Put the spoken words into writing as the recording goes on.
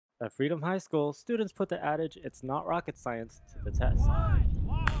At Freedom High School, students put the adage, "It's not rocket science," to the test.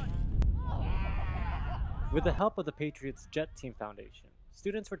 With the help of the Patriots Jet Team Foundation,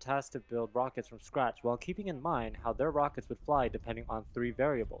 students were tasked to build rockets from scratch while keeping in mind how their rockets would fly depending on three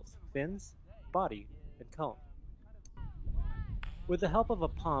variables: fins, body, and cone. With the help of a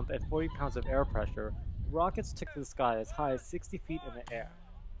pump and 40 pounds of air pressure, rockets took to the sky as high as 60 feet in the air.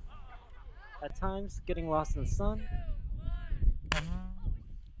 At times, getting lost in the sun,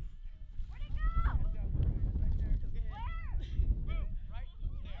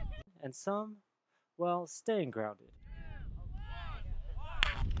 and some, well, staying grounded.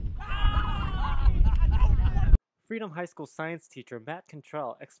 Freedom High School science teacher Matt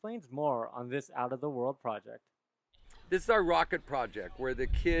Cantrell explains more on this out-of-the-world project. This is our rocket project where the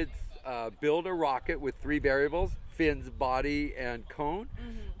kids build a rocket with three variables: fins, body, and cone.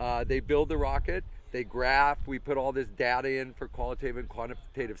 They build the rocket, they graph, we put all this data in for qualitative and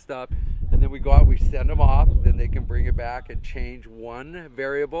quantitative stuff, and then we go out, we send them off, then they can bring it back and change one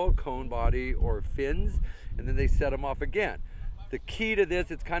variable, cone, body, or fins, and then they set them off again. The key to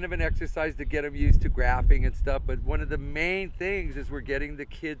this, it's kind of an exercise to get them used to graphing and stuff, but one of the main things is we're getting the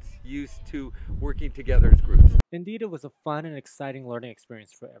kids used to working together as groups. Indeed, it was a fun and exciting learning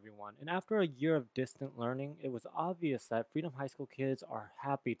experience for everyone, and after a year of distant learning, it was obvious that Freedom High School kids are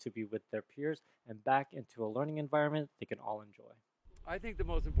happy to be with their peers and back into a learning environment they can all enjoy. I think the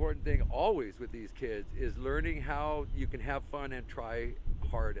most important thing always with these kids is learning how you can have fun and try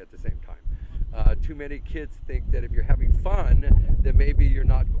hard at the same time. Too many kids think that if you're having fun, then maybe you're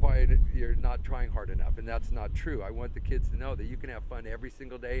not trying hard enough, and that's not true. I want the kids to know that you can have fun every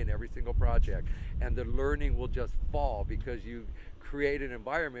single day in every single project, and the learning will just fall because you create an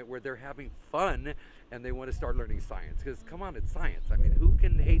environment where they're having fun and they want to start learning science. Because come on, it's science. I mean, who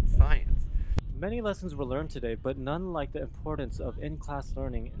can hate science? Many lessons were learned today, but none like the importance of in-class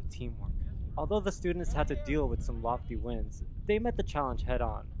learning and teamwork. Although the students had to deal with some lofty winds, they met the challenge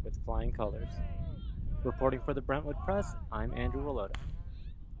head-on with flying colors. Reporting for the Brentwood Press, I'm Andrew Rolota.